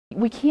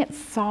we can't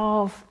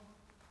solve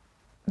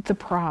the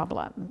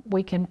problem.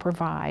 We can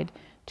provide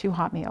 2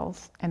 hot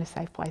meals and a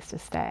safe place to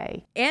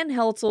stay. Ann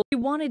Heltzel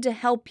wanted to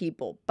help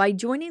people by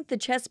joining the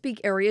Chesapeake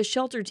Area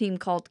Shelter Team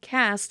called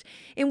CAST,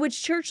 in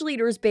which church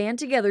leaders band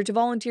together to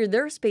volunteer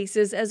their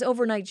spaces as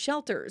overnight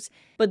shelters.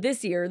 But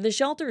this year, the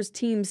shelters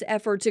team's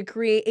effort to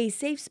create a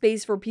safe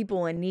space for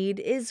people in need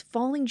is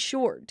falling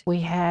short.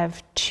 We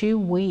have 2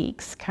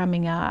 weeks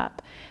coming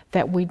up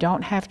that we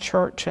don't have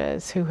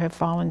churches who have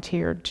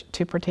volunteered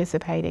to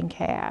participate in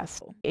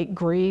CAST. It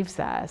grieves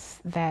us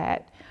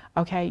that,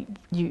 okay,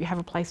 you have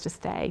a place to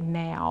stay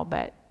now,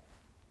 but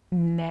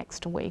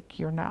next week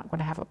you're not going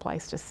to have a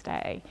place to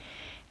stay.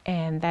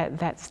 And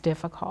that's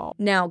difficult.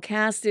 Now,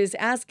 CAST is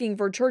asking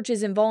for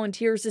churches and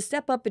volunteers to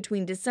step up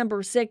between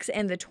December 6th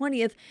and the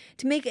 20th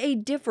to make a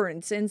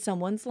difference in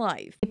someone's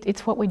life.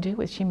 It's what we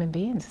do as human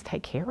beings,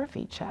 take care of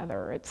each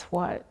other. It's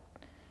what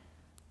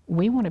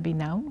we want to be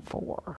known for.